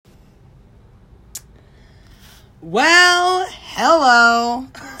Well, hello.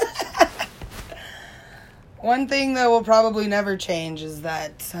 One thing that will probably never change is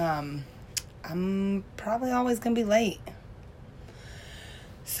that I'm probably always going to be late.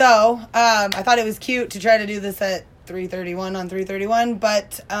 So, I thought it was cute to try to do this at 3:31 on 3:31,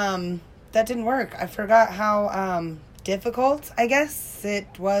 but that didn't work. I forgot how difficult, I guess, it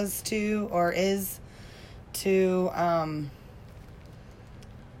was to, or is, to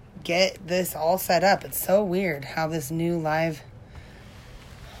get this all set up. It's so weird how this new live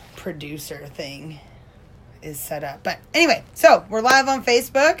producer thing is set up. But anyway, so we're live on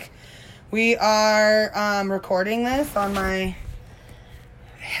Facebook. We are recording this on my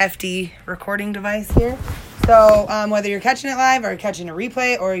hefty recording device here. So whether you're catching it live or catching a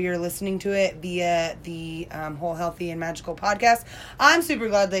replay or you're listening to it via the Whole Healthy and Magical podcast, I'm super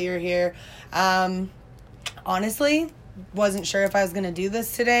glad that you're here. Honestly, wasn't sure if I was going to do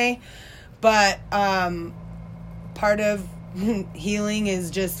this today, but part of healing is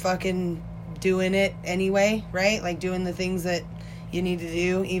just fucking doing it anyway, right? Like doing the things that you need to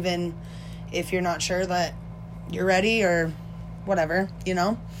do, even if you're not sure that you're ready or whatever, you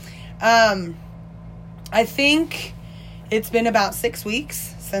know? I think it's been about 6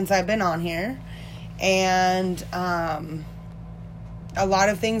 weeks since I've been on here, and a lot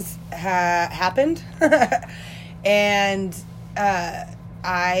of things happened, and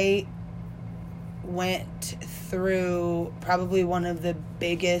I went through probably one of the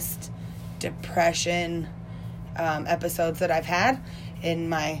biggest depression episodes that I've had in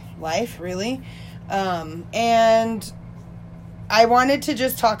my life, really, and I wanted to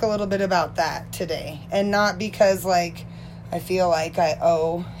just talk a little bit about that today, and not because, like, I feel like I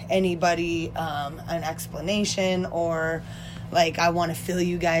owe anybody an explanation or, like, I want to fill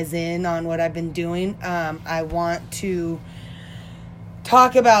you guys in on what I've been doing. I want to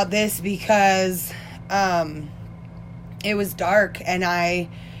talk about this because it was dark, and I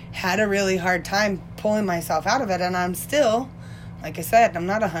had a really hard time pulling myself out of it, and I'm still, like I said, I'm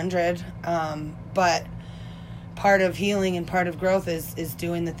not 100, but part of healing and part of growth is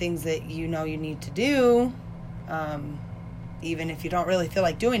doing the things that you know you need to do, even if you don't really feel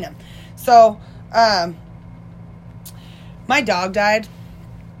like doing them. So, my dog died,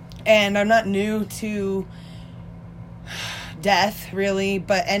 and I'm not new to death, really,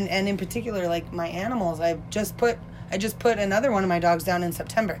 but, and in particular, like, my animals. I just put another one of my dogs down in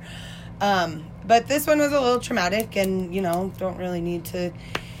September. But this one was a little traumatic, and, you know, don't really need to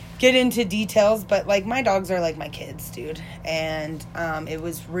get into details, but, like, my dogs are like my kids, dude. And it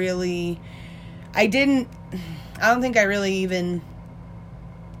was really, I don't think I really even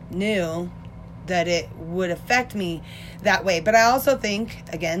knew that it would affect me that way. But I also think,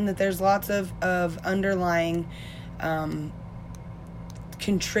 again, that there's lots of underlying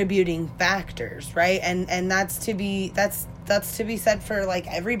contributing factors, right? And that's to be said for, like,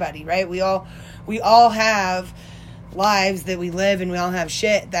 everybody, right? We all have lives that we live, and we all have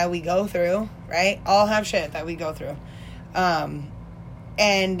shit that we go through, right? All have shit that we go through.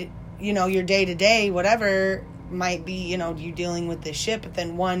 And, you know, your day-to-day, whatever, might be, you know, you dealing with this shit, but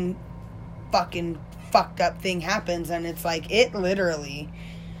then one fucking fucked up thing happens, and it's like, it literally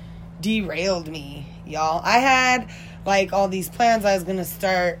derailed me, y'all. I had, like, all these plans. I was gonna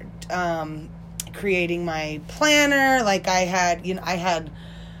start creating my planner. Like, I had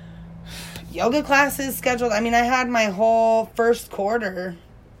yoga classes scheduled. I mean, I had my whole first quarter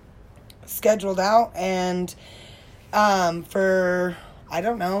scheduled out, and for, I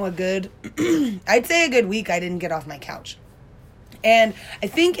don't know, a good I'd say a good week I didn't get off my couch. And I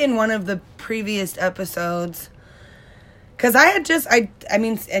think in one of the previous episodes, because I had just, I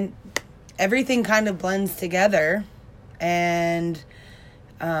mean, and everything kind of blends together, and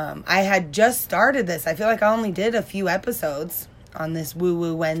I had just started this. I feel like I only did a few episodes on this Woo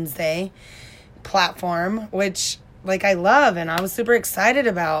Woo Wednesday platform, which, like, I love and I was super excited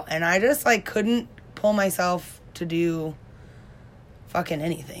about, and I just, like, couldn't pull myself to do fucking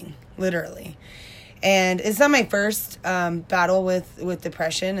anything, literally. And it's not my first battle with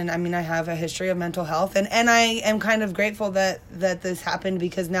depression, and I mean, I have a history of mental health, and I am kind of grateful that this happened,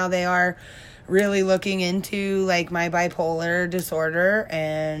 because now they are really looking into, like, my bipolar disorder,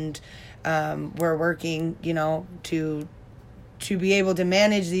 and we're working, you know, to be able to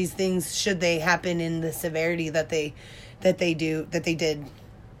manage these things should they happen in the severity that they did,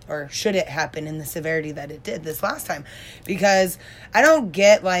 or should it happen in the severity that it did this last time. Because I don't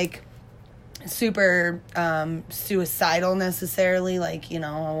get, like, super suicidal necessarily, like, you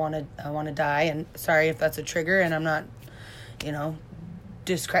know, I want to die, and sorry if that's a trigger, and I'm not, you know,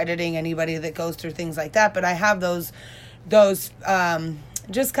 discrediting anybody that goes through things like that, but I have those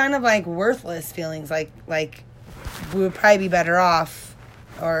just kind of, like, worthless feelings, like we would probably be better off,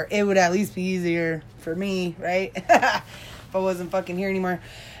 or it would at least be easier for me, right? If I wasn't fucking here anymore.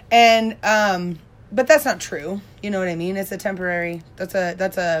 And, but that's not true. You know what I mean? It's a temporary, that's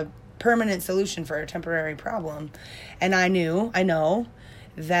a permanent solution for a temporary problem. And I know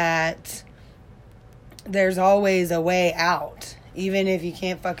that there's always a way out, even if you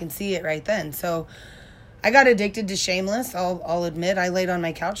can't fucking see it right then. So I got addicted to Shameless. I'll admit, I laid on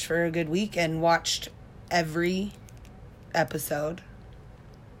my couch for a good week and watched every episode.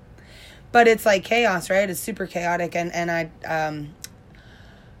 But it's like chaos, right? It's super chaotic. And I,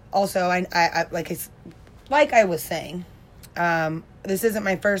 also, I like I was saying, this isn't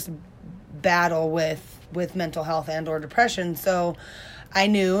my first battle with mental health and or depression. So I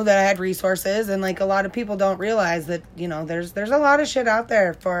knew that I had resources, and like a lot of people don't realize that, you know, there's a lot of shit out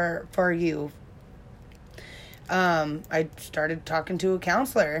there for you. I started talking to a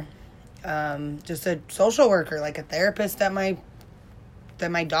counselor, just a social worker, like a therapist that my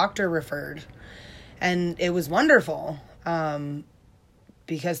doctor referred. And it was wonderful.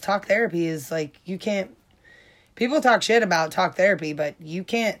 Because talk therapy is like, people talk shit about talk therapy, but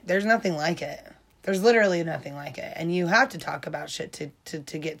there's nothing like it. There's literally nothing like it. And you have to talk about shit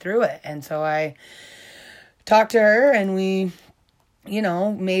to get through it. And so I talked to her, and we, you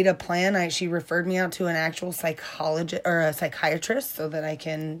know, made a plan. She referred me out to an actual psychologist or a psychiatrist so that I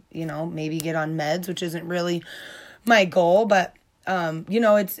can, you know, maybe get on meds, which isn't really my goal. But, you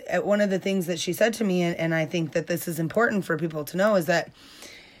know, it's one of the things that she said to me, and I think that this is important for people to know, is that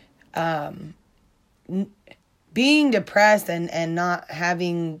being depressed and not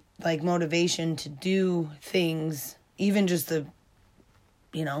having like motivation to do things, even just the,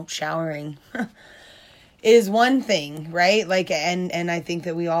 you know, showering is one thing, right? Like, and I think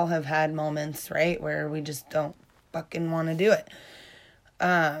that we all have had moments, right, where we just don't fucking want to do it.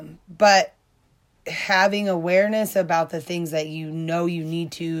 But having awareness about the things that you know you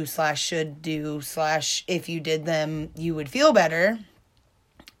need to / should do / if you did them, you would feel better,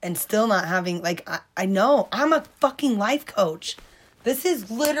 and still not having, like, I know I'm a fucking life coach. This is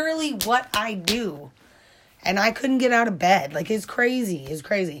literally what I do. And I couldn't get out of bed. Like, it's crazy. It's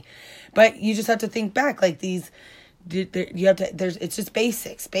crazy. But you just have to think back. Like, it's just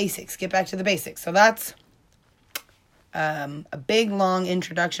basics. Get back to the basics. So that's a big, long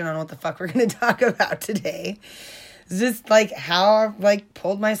introduction on what the fuck we're going to talk about today. It's just, like, how I've, like,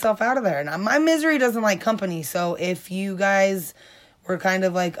 pulled myself out of there. And my misery doesn't like company. So if you guys were kind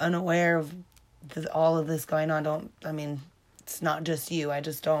of, like, unaware of all of this going on, it's not just you. I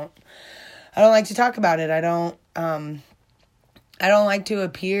don't like to talk about it. I don't like to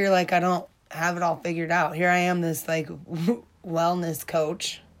appear like I don't have it all figured out. Here I am, this like wellness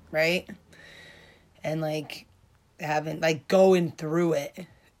coach, right? And like going through it.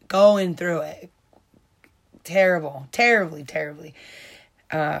 Terribly.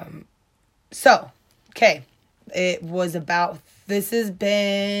 So, okay. It was about, I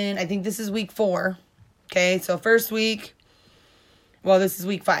think this is week 4. Okay. So first week, this is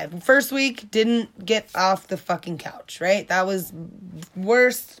week 5. First week, didn't get off the fucking couch, right? That was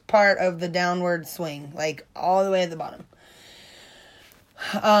worst part of the downward swing, like all the way at the bottom.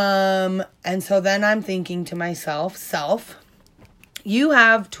 And so then I'm thinking to myself, you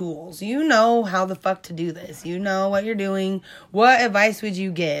have tools. You know how the fuck to do this. You know what you're doing. What advice would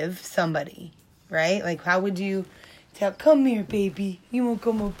you give somebody, right? Like, how would you tell, come here, baby. You won't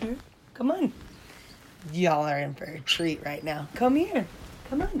come up here? Come on. Y'all are in for a treat right now. Come here.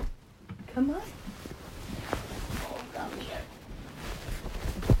 Come on. Oh, come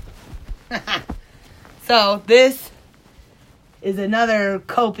here. So this is another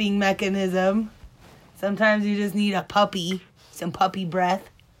coping mechanism. Sometimes you just need a puppy. Some puppy breath.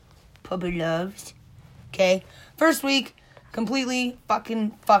 Puppy loves. Okay. First week, completely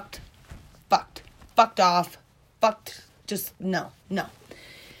fucking fucked off. Just no.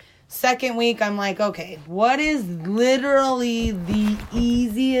 Second week, I'm like, okay, what is literally the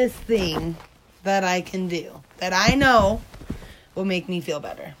easiest thing that I can do that I know will make me feel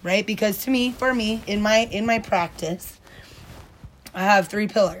better, right? Because for me, in my practice, I have 3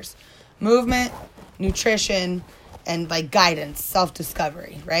 pillars: movement, nutrition, and like guidance,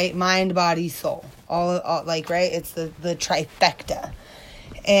 self-discovery, right? Mind, body, soul, all like, right? It's the trifecta.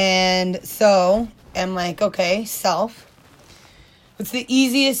 And so I'm like, okay, self. What's the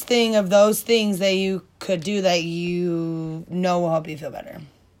easiest thing of those things that you could do that you know will help you feel better?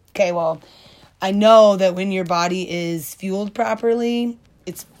 Okay, well, I know that when your body is fueled properly,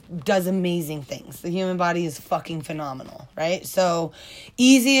 it does amazing things. The human body is fucking phenomenal, right? So,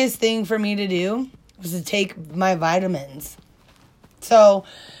 easiest thing for me to do was to take my vitamins. So,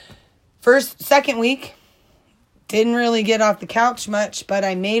 second week, didn't really get off the couch much, but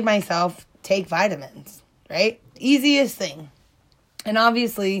I made myself take vitamins, right? Easiest thing. And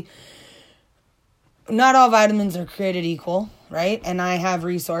obviously, not all vitamins are created equal, right? And I have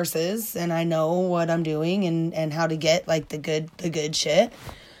resources and I know what I'm doing and how to get like the good shit.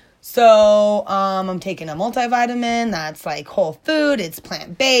 So, I'm taking a multivitamin that's like whole food. It's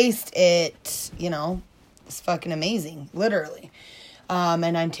plant-based. It's fucking amazing, literally.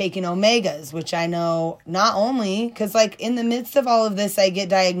 And I'm taking omegas, which I know not only, because like in the midst of all of this, I get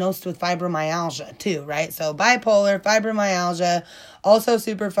diagnosed with fibromyalgia too, right? So bipolar, fibromyalgia, also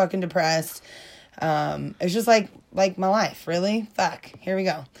super fucking depressed. It's just like my life, really? Fuck, here we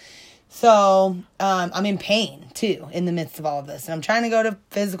go. So, I'm in pain too in the midst of all of this. And I'm trying to go to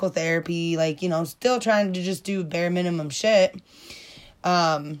physical therapy, still trying to just do bare minimum shit.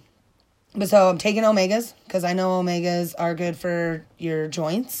 But so I'm taking omegas because I know omegas are good for your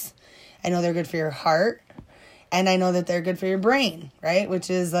joints. I know they're good for your heart. And I know that they're good for your brain, right? Which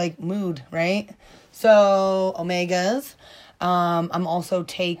is like mood, right? So omegas. I'm also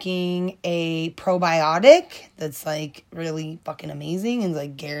taking a probiotic that's like really fucking amazing and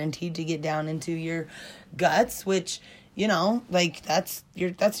like guaranteed to get down into your guts, which, that's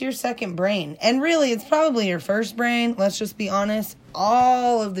your second brain. And really, it's probably your first brain. Let's just be honest.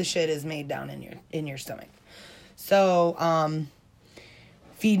 All of the shit is made down in your stomach. So,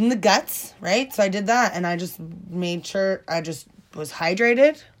 feeding the guts, right? So I did that and I just made sure I just was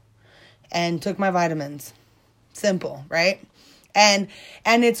hydrated and took my vitamins. Simple, right? And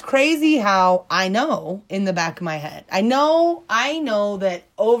it's crazy how I know in the back of my head. I know that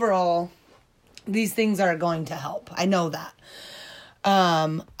overall these things are going to help. I know that.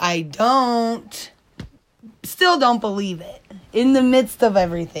 I still don't believe it. In the midst of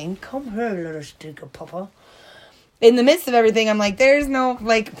everything, come here, little stinker papa. In the midst of everything, I'm like, there's no,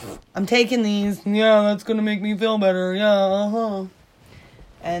 I'm taking these. Yeah, that's going to make me feel better. Yeah,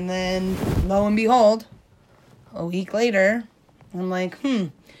 And then, lo and behold, a week later, I'm like,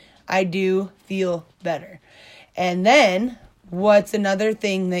 I do feel better. And then, what's another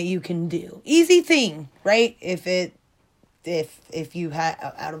thing that you can do? Easy thing, right? If you had,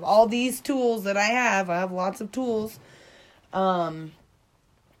 out of all these tools that I have lots of tools.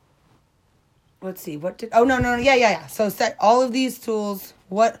 Let's see, yeah. So set all of these tools.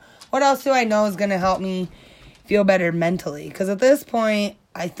 What else do I know is going to help me feel better mentally? Because at this point,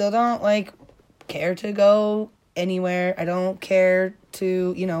 I still don't care to go anywhere. I don't care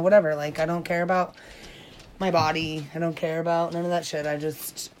to, whatever. I don't care about my body. I don't care about none of that shit. I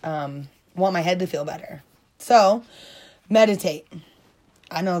just want my head to feel better. So, meditate.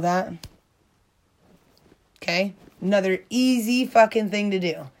 I know that. Okay? Another easy fucking thing to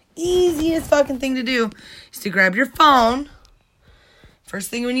do. Easiest fucking thing to do is to grab your phone first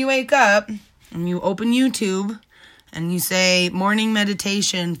thing when you wake up and you open YouTube and you say morning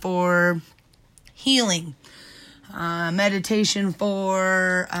meditation for healing, meditation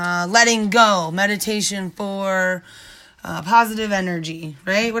for letting go, meditation for positive energy,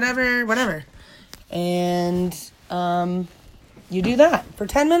 right? Whatever. And you do that for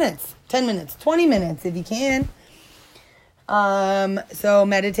 10 minutes, 20 minutes if you can. So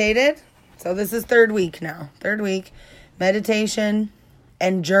meditated. So this is third week now. Meditation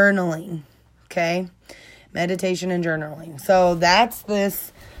and journaling. Okay. Meditation and journaling. So that's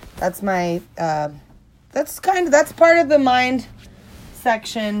my, that's part of the mind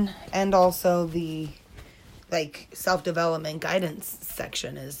section and also the self-development guidance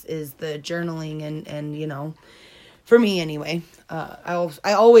section is the journaling and for me anyway, I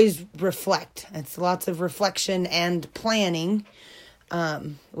always reflect. It's lots of reflection and planning,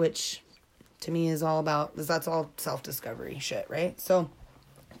 which to me is all about, that's all self-discovery shit, right? So,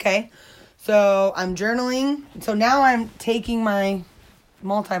 okay. So I'm journaling. So now I'm taking my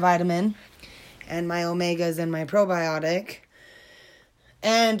multivitamin and my omegas and my probiotic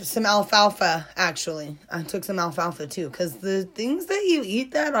and some alfalfa, actually. I took some alfalfa too, because the things that you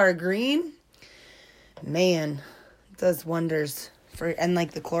eat that are green, man, does wonders for, and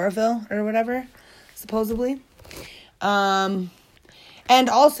the chlorophyll or whatever, supposedly. And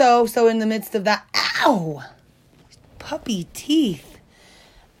also, so in the midst of that, ow, puppy teeth.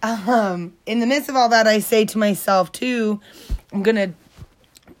 In the midst of all that, I say to myself too, I'm going to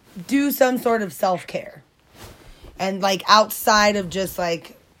do some sort of self-care. And outside of just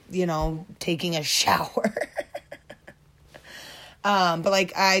taking a shower. But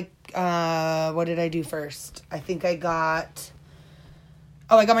what did I do first? I think I got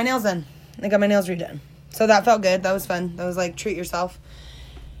my nails done. I got my nails redone. So that felt good. That was fun. That was treat yourself.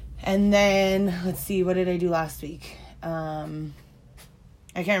 And then, let's see, what did I do last week?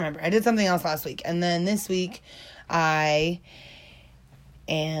 I can't remember. I did something else last week. And then this week, I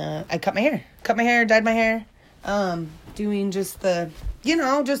cut my hair. Cut my hair, dyed my hair. Doing just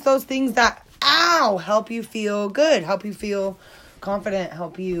just those things that, help you feel good, help you feel confident,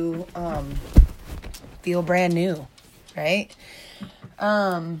 help you feel brand new, right?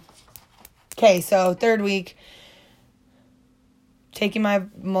 Okay, so third week, taking my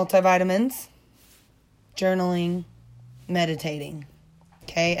multivitamins, journaling, meditating.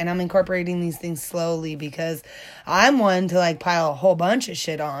 Okay, and I'm incorporating these things slowly because I'm one to like pile a whole bunch of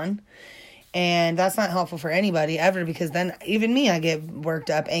shit on. And that's not helpful for anybody ever, because then even me, I get worked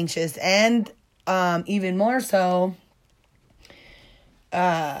up, anxious, and even more so,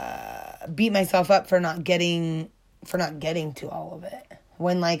 beat myself up for not getting to all of it.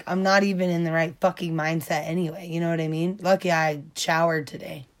 When like I'm not even in the right fucking mindset anyway. You know what I mean? Lucky I showered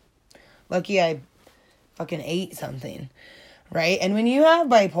today. Lucky I fucking ate something. Right? And when you have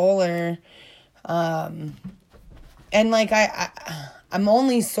bipolar, and like I'm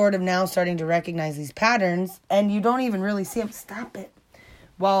only sort of now starting to recognize these patterns, and you don't even really see them. Stop it.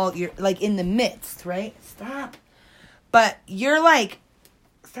 While you're like in the midst, right? Stop. But you're like,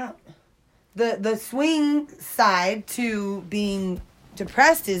 stop. The swing side to being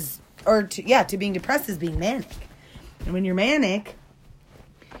depressed to being depressed is being manic. And when you're manic,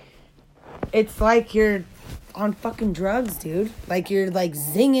 it's like you're on fucking drugs, dude. Like you're like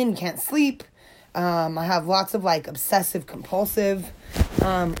zinging, can't sleep. I have lots of like obsessive compulsive,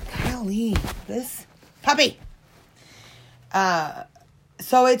 golly, this puppy.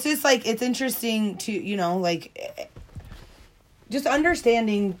 So it's just like, it's interesting to, like just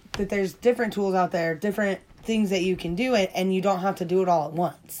understanding that there's different tools out there, different things that you can do it, and you don't have to do it all at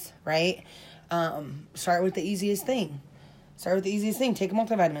once, right? Start with the easiest thing. Take a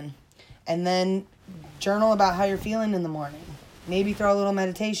multivitamin, and then journal about how you're feeling in the morning. Maybe throw a little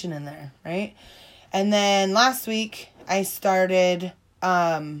meditation in there, right? And then last week I started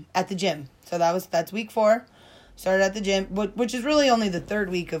at the gym. So that's week 4. Started at the gym, which is really only the third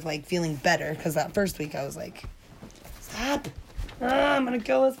week of like feeling better, because that first week I was like, stop. I'm gonna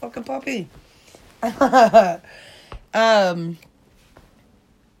kill this fucking puppy.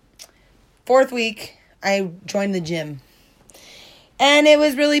 Fourth week I joined the gym. And it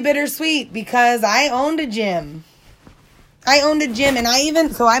was really bittersweet because I owned a gym. And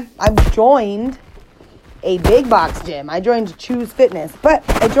I joined a big box gym. I joined Choose Fitness. But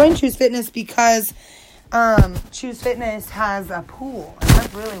I joined Choose Fitness because Choose Fitness has a pool. And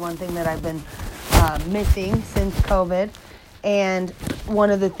that's really one thing that I've been missing since COVID. And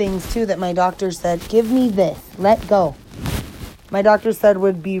one of the things, too, that my doctor said, give me this. Let go. My doctor said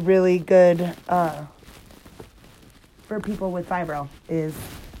would be really good for people with fibro is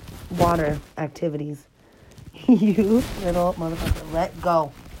water activities. You little motherfucker, let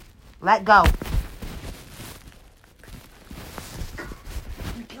go. Let go.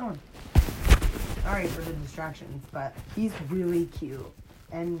 Kill him. Sorry for the distractions, but he's really cute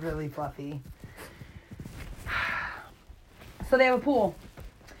and really fluffy. So they have a pool.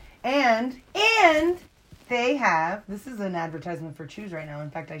 And they have, this is an advertisement for Choose right now. In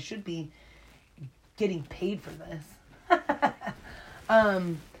fact, I should be getting paid for this.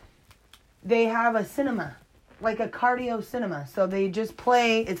 They have a cinema, like a cardio cinema. So they just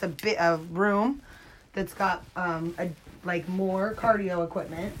play, it's a room that's got like more cardio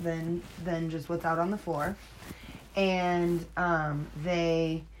equipment than just what's out on the floor. And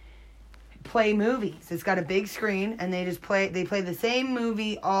they play movies. It's got a big screen, and they play the same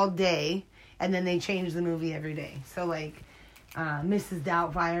movie all day, and then they change the movie every day. So like Mrs.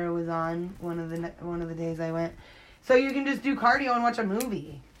 Doubtfire was on one of the days I went. So you can just do cardio and watch a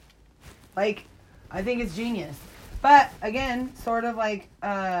movie. Like, I think it's genius. But again, sort of like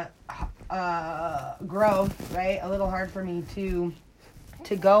growth, right? A little hard for me to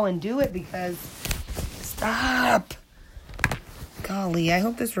go and do it because stop. Golly, I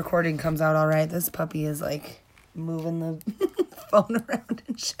hope this recording comes out all right. This puppy is like moving the phone around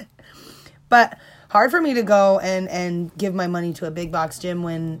and shit. But hard for me to go and give my money to a big box gym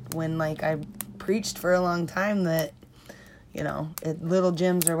when like I preached for a long time that, little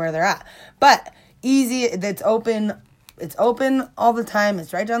gyms are where they're at. But easy, it's open all the time.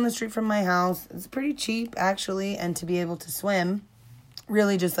 It's right down the street from my house. It's pretty cheap, actually, and to be able to swim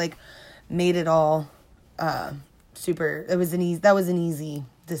really just like made it all super. That was an easy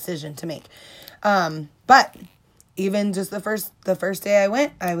decision to make. But even just the first day I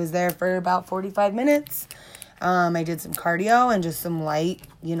went, I was there for about 45 minutes. I did some cardio and just some light,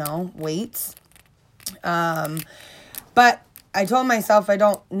 weights. But I told myself I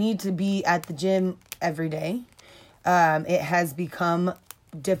don't need to be at the gym every day. It has become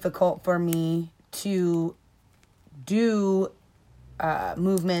difficult for me to do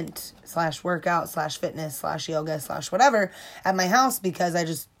movement / workout / fitness / yoga / whatever at my house because I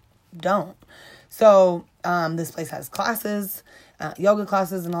just don't. So this place has classes, yoga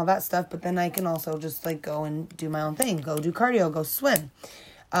classes and all that stuff, but then I can also just like go and do my own thing, go do cardio, go swim.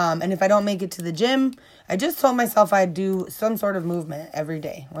 And if I don't make it to the gym, I just told myself I'd do some sort of movement every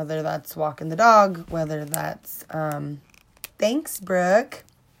day, whether that's walking the dog, whether that's, thanks, Brooke,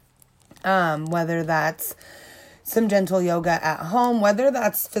 whether that's some gentle yoga at home, whether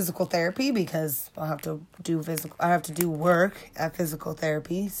that's physical therapy, because I have to do work at physical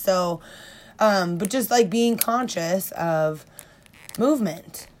therapy. So, but just like being conscious of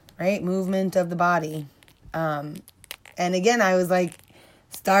movement, right? Movement of the body. And again, I was like,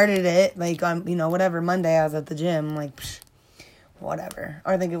 started it like on, whatever, Monday I was at the gym, like, whatever.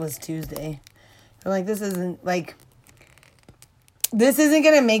 Or I think it was Tuesday. I'm like, this isn't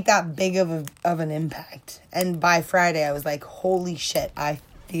going to make that big of an impact. And by Friday, I was like, holy shit, I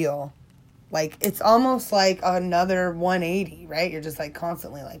feel like it's almost like another 180, right? You're just like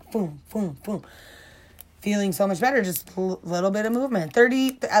constantly like, boom, boom, boom. Feeling so much better, just a little bit of movement.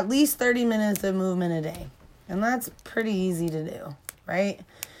 At least 30 minutes of movement a day. And that's pretty easy to do, right?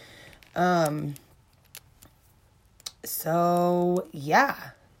 So yeah,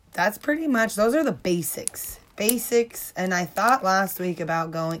 that's pretty much, those are the basics. And I thought last week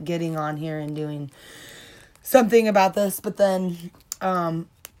about getting on here and doing something about this, but then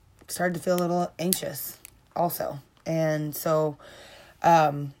started to feel a little anxious also. And so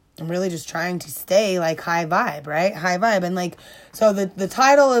I'm really just trying to stay like high vibe, right? High vibe. And like, so the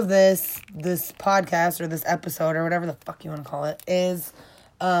title of this podcast or this episode or whatever the fuck you want to call it is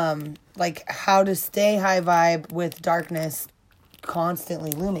like how to stay high vibe with darkness constantly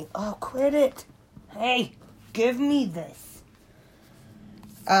looming. Oh, quit it. Hey. Give me this.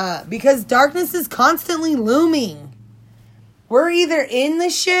 Because darkness is constantly looming. We're either in the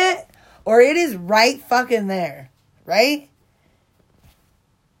shit or it is right fucking there. Right?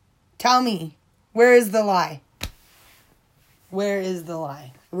 Tell me, where is the lie? Where is the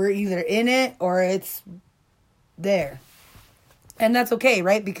lie? We're either in it or it's there. And that's okay,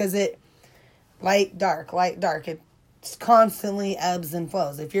 right? Because light, dark. It constantly ebbs and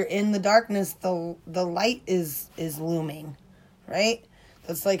flows. If you're in the darkness, the light is looming, right?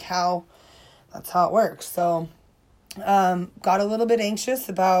 That's how it works. So got a little bit anxious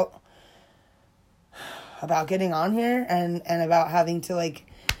about getting on here and about having to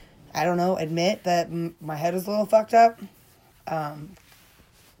admit that my head is a little fucked up,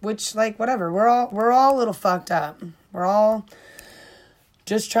 which whatever, we're all a little fucked up. We're all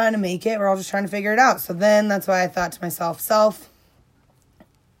just trying to make it. We're all just trying to figure it out. So then that's why I thought to myself,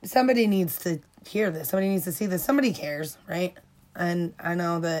 somebody needs to hear this. Somebody needs to see this. Somebody cares, right? And I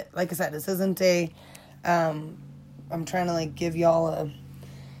know that, like I said, this isn't I'm trying to give y'all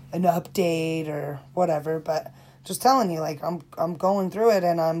an update or whatever, but just telling you, I'm going through it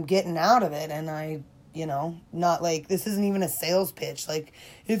and I'm getting out of it. And I, not this isn't even a sales pitch.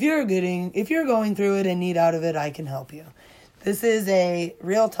 If you're going through it and need out of it, I can help you. This is a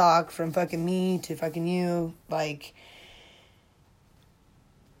real talk from fucking me to fucking you.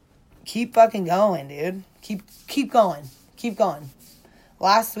 Keep fucking going, dude. Keep going. Keep going.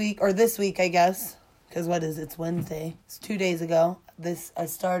 Last week, or this week, I guess, because what is it? It's Wednesday. It's 2 days ago. I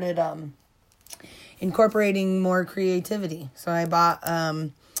started incorporating more creativity. So I bought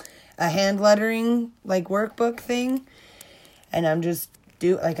a hand lettering workbook thing, and I'm just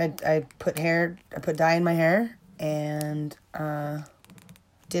I put dye in my hair. And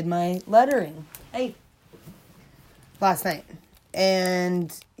did my lettering last night.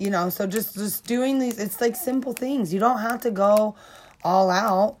 And, so just doing these, it's simple things. You don't have to go all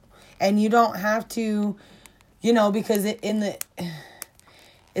out. And you don't have to, because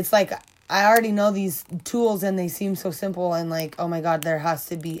it's I already know these tools and they seem so simple and oh my God, there has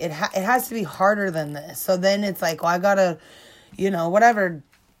to be, it has to be harder than this. So then it's well, I gotta, whatever,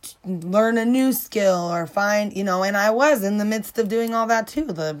 learn a new skill or find, and I was in the midst of doing all that too,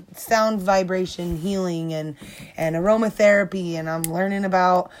 the sound vibration healing and aromatherapy, and I'm learning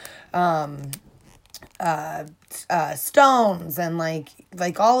about stones and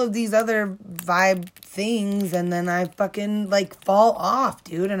all of these other vibe things, and then I fucking fall off,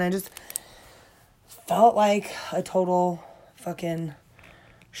 dude, and I just felt like a total fucking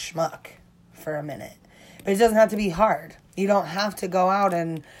schmuck for a minute. But it doesn't have to be hard. You don't have to go out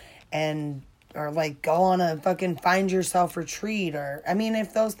and go on a fucking find yourself retreat, or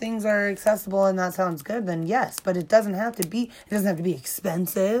if those things are accessible and that sounds good, then yes, but it doesn't have to be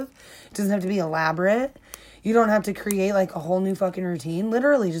expensive. It doesn't have to be elaborate. You don't have to create like a whole new fucking routine.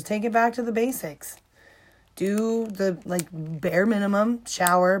 Literally, just take it back to the basics. Do the like bare minimum,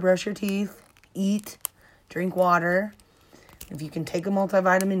 shower, brush your teeth, eat, drink water. If you can take a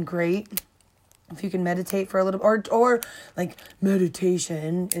multivitamin, great. If you can meditate for a little, or like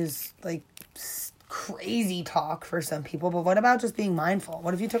meditation is like crazy talk for some people, but what about just being mindful?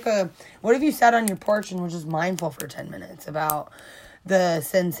 What if you sat on your porch and were just mindful for 10 minutes about the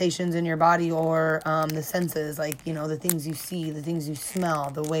sensations in your body, or the senses, like, you know, the things you see, the things you smell,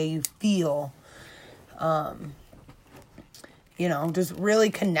 the way you feel, you know, just really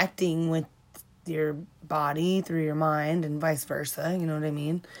connecting with your body through your mind and vice versa, you know what I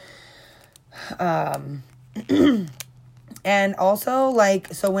mean? And also,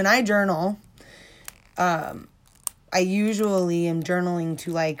 like, so when I journal, I usually am journaling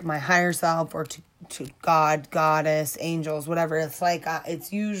to like my higher self, or to God, goddess, angels, whatever. It's like,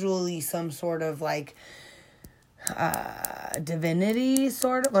 it's usually some sort of like, divinity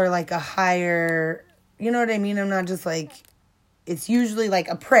sort of, or like a higher, you know what I mean? I'm not just like, it's usually like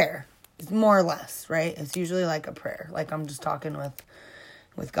a prayer. It's more or less, right? It's usually like a prayer. Like I'm just talking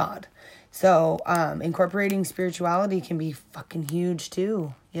with God. So, incorporating spirituality can be fucking huge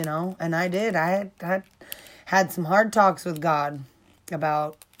too, you know? And I had some hard talks with God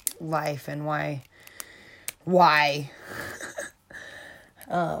about life and why.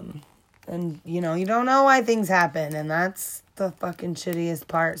 And you know, you don't know why things happen, and that's the fucking shittiest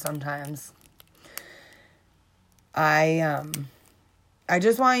part sometimes. I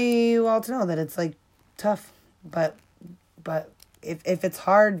just want you all to know that it's like tough, but if it's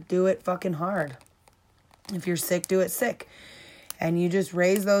hard, do it fucking hard. If you're sick, do it sick. And you just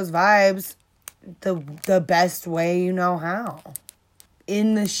raise those vibes the best way you know how.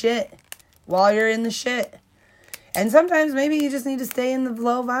 In the shit. While you're in the shit. And sometimes maybe you just need to stay in the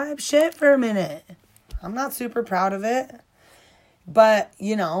low vibe shit for a minute. I'm not super proud of it. But,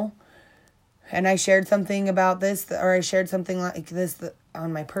 you know, and I shared something about this, or I shared something like this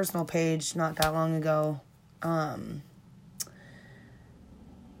on my personal page not that long ago.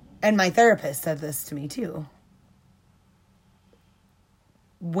 And my therapist said this to me too.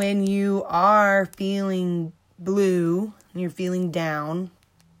 When you are feeling blue, and you're feeling down,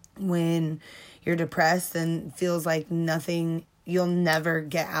 when you're depressed and feels like nothing, you'll never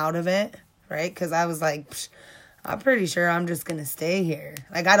get out of it, right? Because I was like, I'm pretty sure I'm just going to stay here.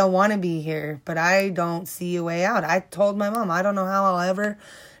 Like, I don't want to be here, but I don't see a way out. I told my mom, I don't know how I'll ever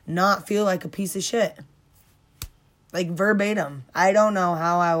not feel like a piece of shit. Like, verbatim. I don't know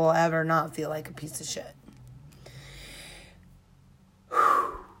how I will ever not feel like a piece of shit.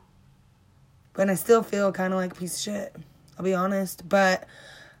 But I still feel kind of like a piece of shit. I'll be honest. But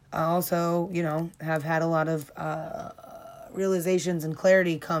I also, you know, have had a lot of realizations and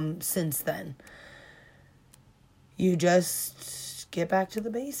clarity come since then. You just get back to the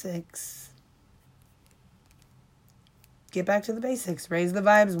basics. Get back to the basics. Raise the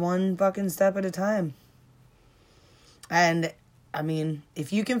vibes one fucking step at a time. And, I mean,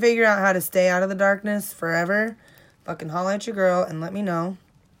 if you can figure out how to stay out of the darkness forever, fucking holler at your girl and let me know.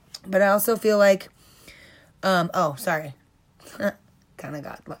 But I also feel like, sorry. Kind of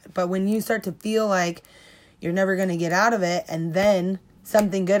got, but when you start to feel like you're never going to get out of it, and then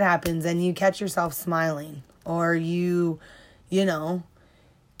something good happens and you catch yourself smiling, or you know,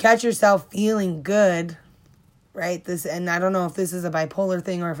 catch yourself feeling good, right? And I don't know if this is a bipolar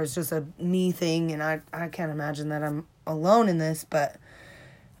thing or if it's just a me thing, and I can't imagine that I'm alone in this, but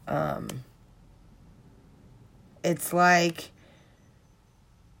it's like,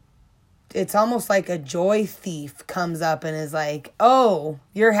 it's almost like a joy thief comes up and is like, oh,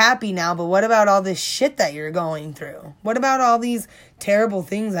 you're happy now, but what about all this shit that you're going through? What about all these terrible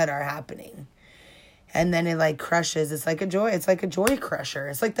things that are happening? And then it like crushes. It's like a joy crusher.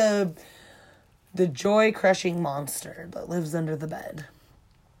 It's like the joy crushing monster that lives under the bed.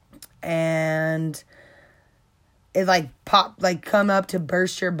 And it like come up to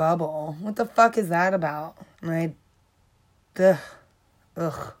burst your bubble. What the fuck is that about? Right? Ugh.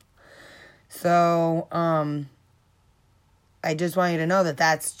 So, I just want you to know that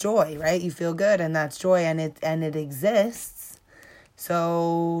that's joy, right? You feel good, and that's joy, and it exists.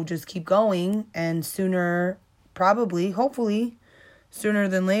 So just keep going, and hopefully, sooner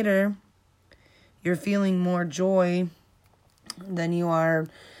than later, you're feeling more joy than you are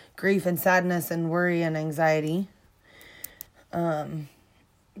grief and sadness and worry and anxiety.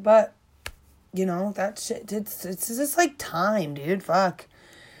 But, you know, that shit, it's just like time, dude, fuck.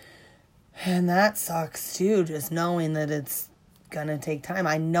 And that sucks too, just knowing that it's gonna take time.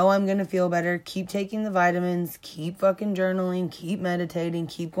 I know I'm gonna feel better. Keep taking the vitamins, keep fucking journaling, keep meditating,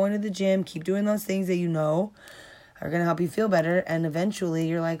 keep going to the gym, keep doing those things that you know are gonna help you feel better. And eventually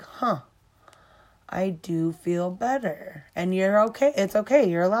you're like, I do feel better. And you're okay. It's okay.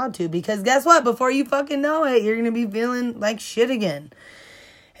 You're allowed to. Because guess what? Before you fucking know it, you're gonna be feeling like shit again.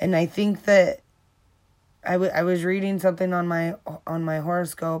 And I think that I was reading something on my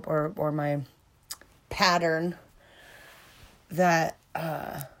horoscope or my pattern that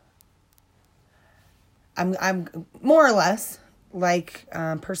I'm more or less like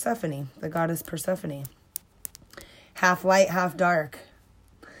Persephone, the goddess Persephone. Half light, half dark.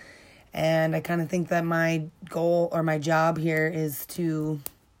 And I kind of think that my goal or my job here is to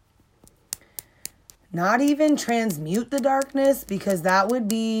not even transmute the darkness, because that would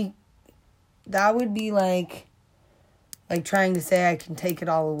be like trying to say I can take it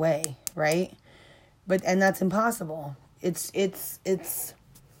all away, right? And that's impossible. It's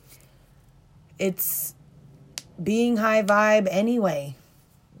being high vibe anyway,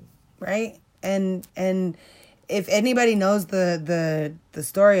 right? And if anybody knows the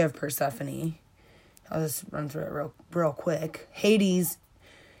story of Persephone, I'll just run through it real quick. Hades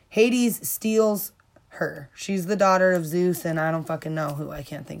steals her. She's the daughter of Zeus, and I don't fucking know who. I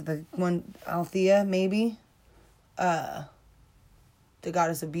can't think. The one, Althea, maybe? The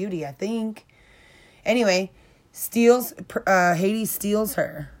goddess of beauty, I think. Anyway, Hades steals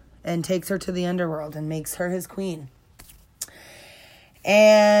her and takes her to the underworld and makes her his queen.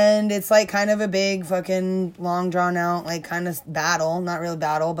 And it's like kind of a big fucking long drawn out like kind of battle, not really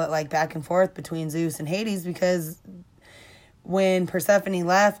battle, but like back and forth between Zeus and Hades, because when Persephone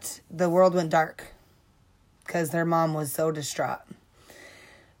left, the world went dark because their mom was so distraught.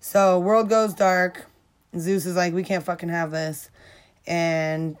 So world goes dark. Zeus is like, we can't fucking have this,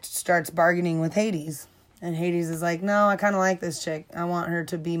 and starts bargaining with Hades. And Hades is like, no, I kind of like this chick. I want her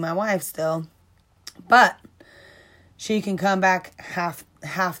to be my wife still, but she can come back half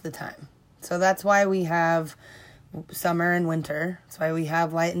the time. So that's why we have summer and winter. That's why we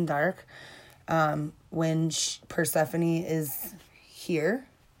have light and dark. When Persephone is here,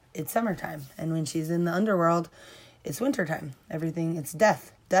 it's summertime. And when she's in the underworld, it's wintertime. Everything, it's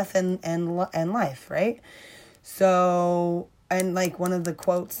death and life, right? So, and like one of the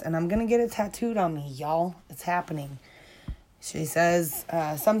quotes, and I'm going to get it tattooed on me, y'all. It's happening. She says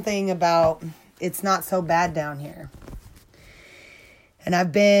something about, it's not so bad down here. And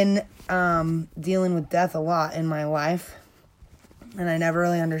I've been dealing with death a lot in my life. And I never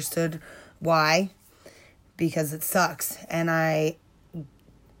really understood why. Because it sucks. And I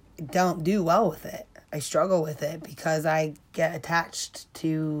don't do well with it. I struggle with it because I get attached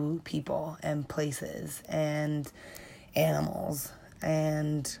to people and places and animals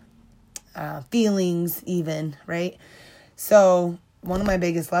and feelings even, right? So one of my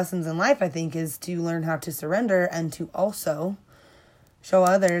biggest lessons in life, I think, is to learn how to surrender and to also show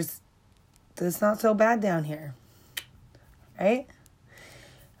others that it's not so bad down here, right?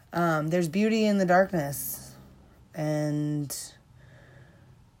 There's beauty in the darkness, and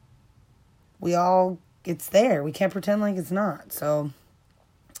it's there. We can't pretend like it's not. So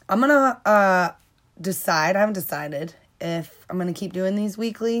I'm gonna decide. I haven't decided if I'm gonna keep doing these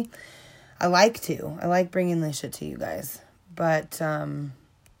weekly. I like bringing this shit to you guys, but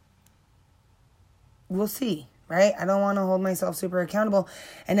we'll see. Right? I don't want to hold myself super accountable.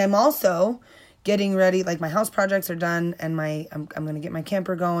 And I'm also getting ready, like my house projects are done, and I'm going to get my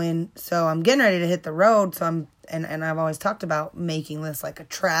camper going. So I'm getting ready to hit the road. So and I've always talked about making this like a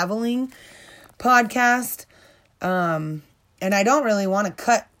traveling podcast. And I don't really want to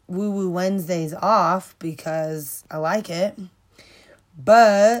cut Woo Woo Wednesdays off because I like it.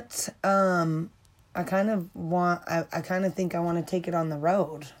 But I kind of think I want to take it on the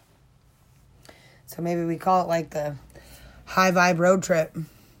road. So maybe we call it like the high vibe road trip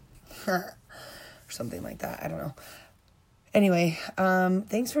or something like that. I don't know. Anyway,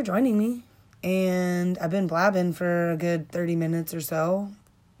 thanks for joining me. And I've been blabbing for a good 30 minutes or so,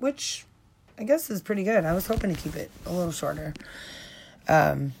 which I guess is pretty good. I was hoping to keep it a little shorter.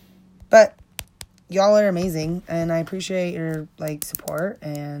 But y'all are amazing, and I appreciate your like support.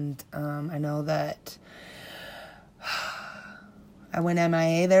 And I know that I went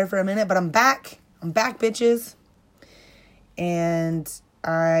MIA there for a minute, but I'm back. I'm back, bitches. And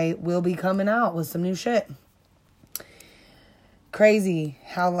I will be coming out with some new shit. Crazy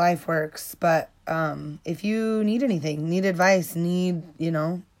how life works. But if you need anything, need advice,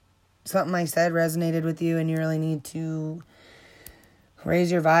 something I said resonated with you and you really need to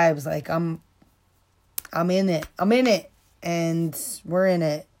raise your vibes, like I'm in it. And we're in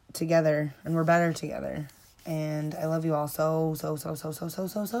it together, and we're better together. And I love you all so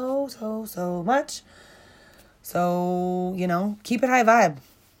much. So, keep it high vibe.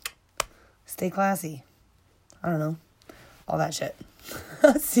 Stay classy. I don't know. All that shit.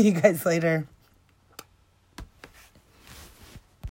 See you guys later.